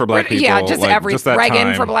 Nixon for black people. Yeah, just that Reagan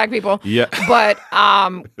time. for black people. Yeah. But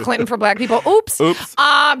Clinton for black people. Oops.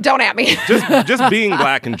 Don't at me. just being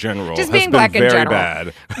black in general. Just has being been black in very general.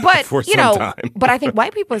 bad But, for some time. but I think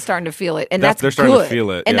white people are starting to feel it. And that's they're starting good. to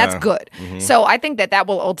feel it. And yeah. that's good. So I think that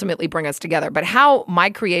will ultimately bring us together. But how my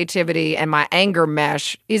creativity and my anger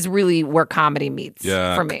mesh is really where comedy meets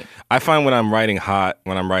for me. I find when I'm writing hot,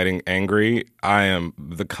 when I'm writing angry,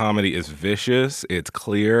 the comedy is vicious, it's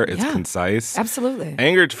clear, it's concise. Absolutely.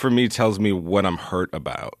 Anger for me tells me what I'm hurt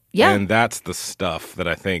about. Yeah. And that's the stuff that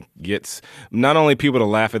I think gets not only people to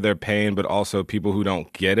laugh at their pain, but also people who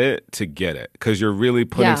don't get it to get it. Because you're really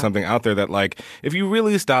putting something out there that, if you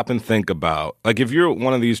really stop and think about, if you're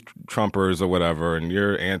one of these Trumpers or whatever, and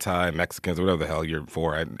you're anti-Mexicans or whatever the hell you're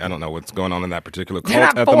for, I don't know what's going on in that particular cult They're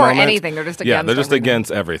not at the for moment. anything. They're just against they're just everything.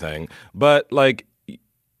 against everything. But,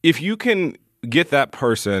 if you can get that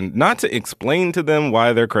person, not to explain to them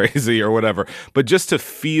why they're crazy or whatever, but just to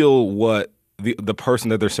feel what the person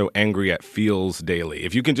that they're so angry at feels daily.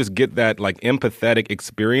 If you can just get that empathetic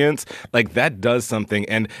experience, that does something.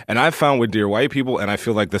 And I've found with Dear White People, and I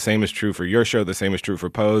feel like the same is true for your show, the same is true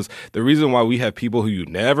for Pose. The reason why we have people who you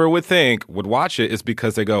never would think would watch it is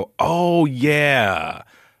because they go, oh yeah,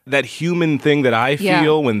 that human thing that I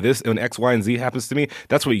feel when X, Y, and Z happens to me,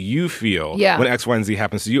 that's what you feel when X, Y, and Z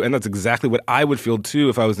happens to you. And that's exactly what I would feel too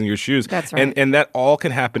if I was in your shoes. That's right. And that all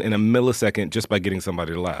can happen in a millisecond just by getting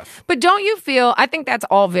somebody to laugh. But don't you feel, I think that's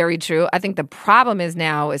all very true. I think the problem is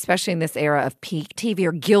now, especially in this era of peak TV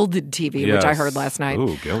or gilded TV, which I heard last night.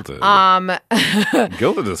 Ooh, gilded.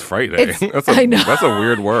 Gilded is frightening. I know. That's a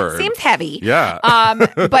weird word. Seems heavy. Yeah.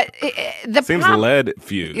 But the seems lead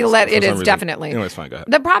fused. It is, definitely. Anyways, fine, go ahead.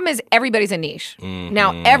 The problem is everybody's a niche.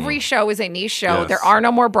 Now, every show is a niche show. Yes. There are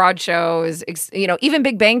no more broad shows. Even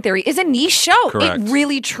Big Bang Theory is a niche show. Correct. It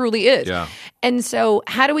really, truly is. Yeah. And so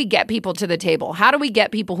how do we get people to the table? How do we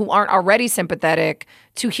get people who aren't already sympathetic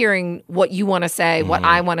to hearing what you want to say, what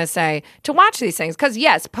I want to say, to watch these things? Because,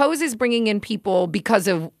 yes, Pose is bringing in people because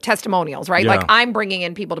of testimonials, right? Yeah. I'm bringing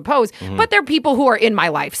in people to Pose, but they're people who are in my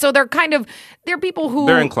life. So they're people who...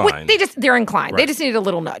 They're inclined. They're inclined. Right. They just need a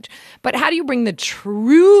little nudge. But how do you bring the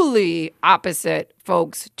truly opposite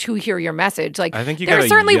folks to hear your message? I think you there are gotta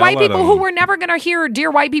certainly yell white at people them. who were never going to hear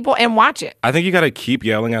Dear White People and watch it. I think you got to keep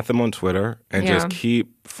yelling at them on Twitter and just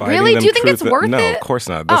keep fighting Really? them. Do you think it's worth No, it? of course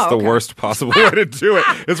not. That's Oh, okay. the worst possible way to do it.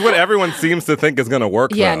 It's what everyone seems to think is going to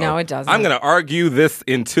work, Yeah, though. no, it doesn't. I'm going to argue this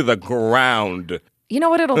into the ground. You know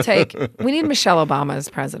what it'll take? We need Michelle Obama as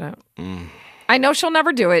president. I know she'll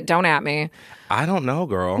never do it. Don't at me. I don't know,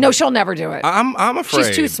 girl. No, she'll never do it. I'm afraid.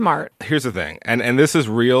 She's too smart. Here's the thing, and this is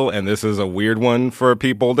real, and this is a weird one for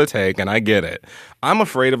people to take, and I get it. I'm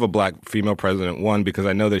afraid of a black female president, one, because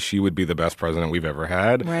I know that she would be the best president we've ever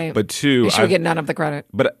had. Right. But two, She would get none of the credit.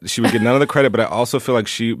 But she would get none of the credit, but I also feel like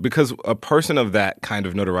because a person of that kind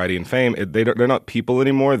of notoriety and fame, they're not people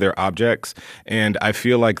anymore, they're objects. And I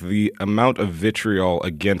feel like the amount of vitriol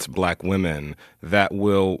against black women that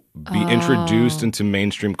will be introduced into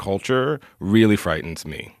mainstream culture really frightens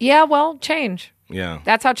me. Yeah, well, change. Yeah.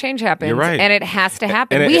 That's how change happens. You're right. And it has to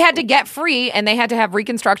happen. And we had to get free, and they had to have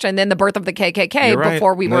Reconstruction, and then the birth of the KKK You're right.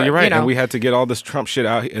 before we were, You're right. And we had to get all this Trump shit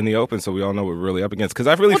out in the open so we all know what we're really up against. Because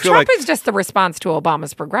I really feel Trump like... is just the response to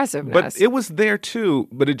Obama's progressiveness. But it was there too,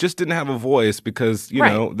 but it just didn't have a voice because, you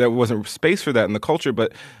know, there wasn't space for that in the culture.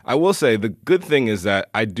 But I will say the good thing is that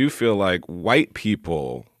I do feel like white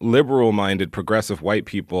people, liberal-minded, progressive white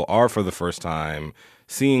people are for the first time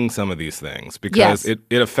seeing some of these things because it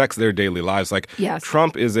affects their daily lives. Like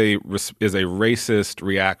Trump is a racist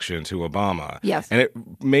reaction to Obama. Yes. And it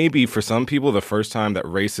may be for some people the first time that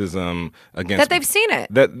racism against... That they've seen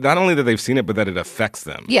it. That not only that they've seen it, but that it affects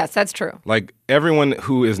them. Yes, that's true. Like everyone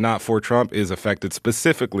who is not for Trump is affected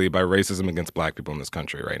specifically by racism against black people in this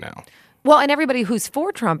country right now. Well, and everybody who's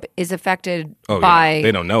for Trump is affected by... Yeah.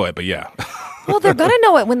 They don't know it, but yeah. Well, they're going to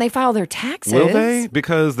know it when they file their taxes. Will they?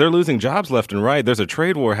 Because they're losing jobs left and right. There's a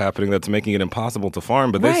trade war happening that's making it impossible to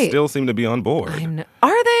farm, but they still seem to be on board.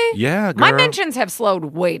 Are they? Yeah, girl. My mentions have slowed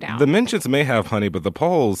way down. The mentions may have, honey, but the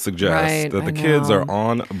polls suggest that the kids are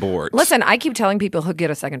on board. Listen, I keep telling people he'll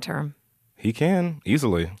get a second term. He can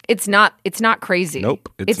easily. It's not crazy. Nope,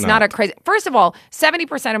 It's not a crazy. First of all, 70%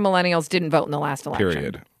 of millennials didn't vote in the last election.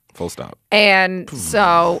 Period. Full stop. And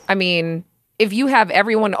so, I mean, if you have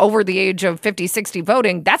everyone over the age of 50, 60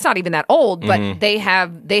 voting, that's not even that old, but they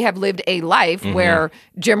have lived a life where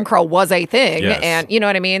Jim Crow was a thing. Yes. And you know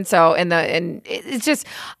what I mean? So, and it's just,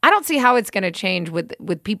 I don't see how it's going to change with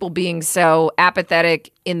people being so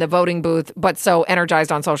apathetic in the voting booth, but so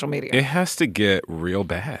energized on social media. It has to get real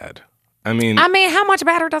bad. I mean, how much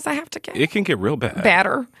badder does it have to get? it can get real bad.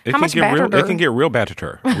 Badder? It How can much get badder? It can get real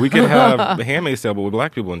badder. We could have the Handmaid's Tale, but with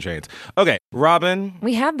black people in chains. Okay, Robin.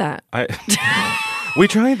 We had that. We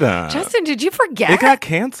tried that. Justin, did you forget? It got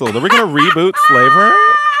canceled. Are we going to reboot Slavery?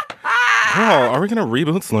 Girl, are we going to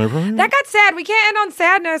reboot Slavery? That got sad. We can't end on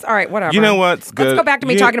sadness. All right, whatever. You know what's good? Let's go back to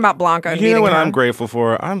me talking about Blanca. And You know meeting what her. I'm grateful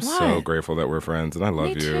for? I'm so What? grateful that we're friends, and I love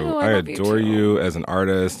Me you. too. I I love you adore too. you as an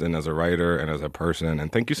artist and as a writer and as a person. And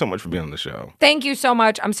thank you so much for being on the show. Thank you so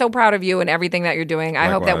much. I'm so proud of you and everything that you're doing. I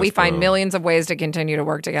hope that we Likewise, find bro. millions of ways to continue to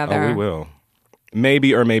work together. Oh, we will.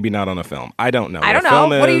 Maybe or maybe not on a film. I don't know. I don't What a film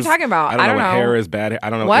know. What are you is. talking about? I don't know what hair is bad. I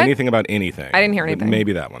don't know What? anything about anything. I didn't hear anything.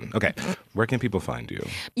 Maybe that one. Okay. Where can people find you?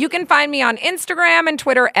 You can find me on Instagram and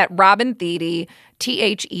Twitter at Robin Thede,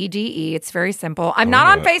 Thede. It's very simple. I'm not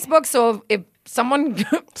on love it. Facebook, so if someone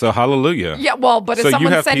So hallelujah. yeah, well, but if So you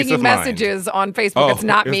someone's have sending peace you of mind. messages on Facebook, Oh, it's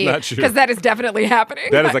not it's me not you. because that is definitely happening.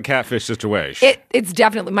 That is a catfish situation. It's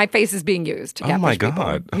definitely my face is being used to Oh catfish my people.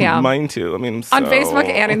 God. Yeah. Mine too. I mean, On so- Facebook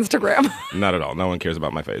and Instagram. Not at all. No one cares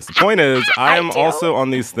about my face. The point is, I am do. also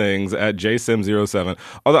on these things at JSim07.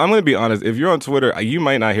 Although I'm going to be honest, if you're on Twitter, you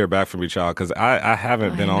might not hear back from me, child, because I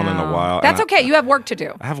haven't been on in a while. That's and okay. You have work to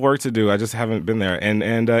do. I have work to do. I just haven't been there. And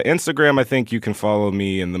Instagram, I think you can follow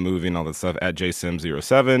me in the movie and all that stuff at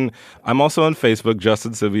JSim07. I'm also on Facebook.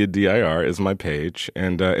 Justin Sylvia DIR is my page.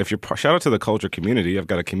 And if you're shout out to the culture community. I've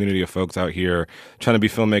got a community of folks out here trying to be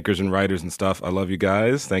filmmakers and writers and stuff. I love you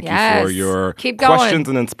guys. Thank you Yes. for your Keep going. questions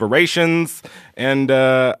and inspirations. And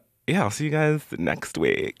yeah, I'll see you guys next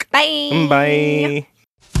week. Bye. Bye.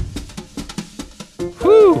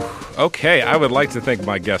 Whew. Okay, I would like to thank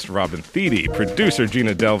my guest Robin Thede, producer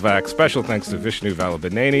Gina Delvac, special thanks to Vishnu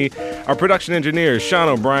Valabaneni, our production engineers Sean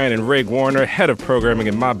O'Brien and Rig Warner, head of programming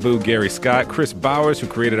and my boo Gary Scott, Chris Bowers, who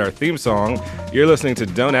created our theme song. You're listening to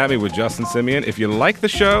Don't At Me with Justin Simeon. If you like the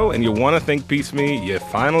show and you want to think Peace Me, you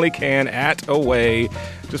finally can at Away.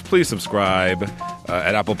 Just please subscribe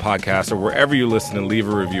at Apple Podcasts or wherever you listen and leave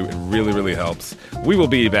a review. It really, really helps. We will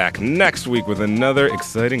be back next week with another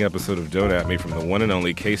exciting episode of Don't At Me from the one and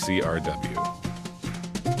only KCRW.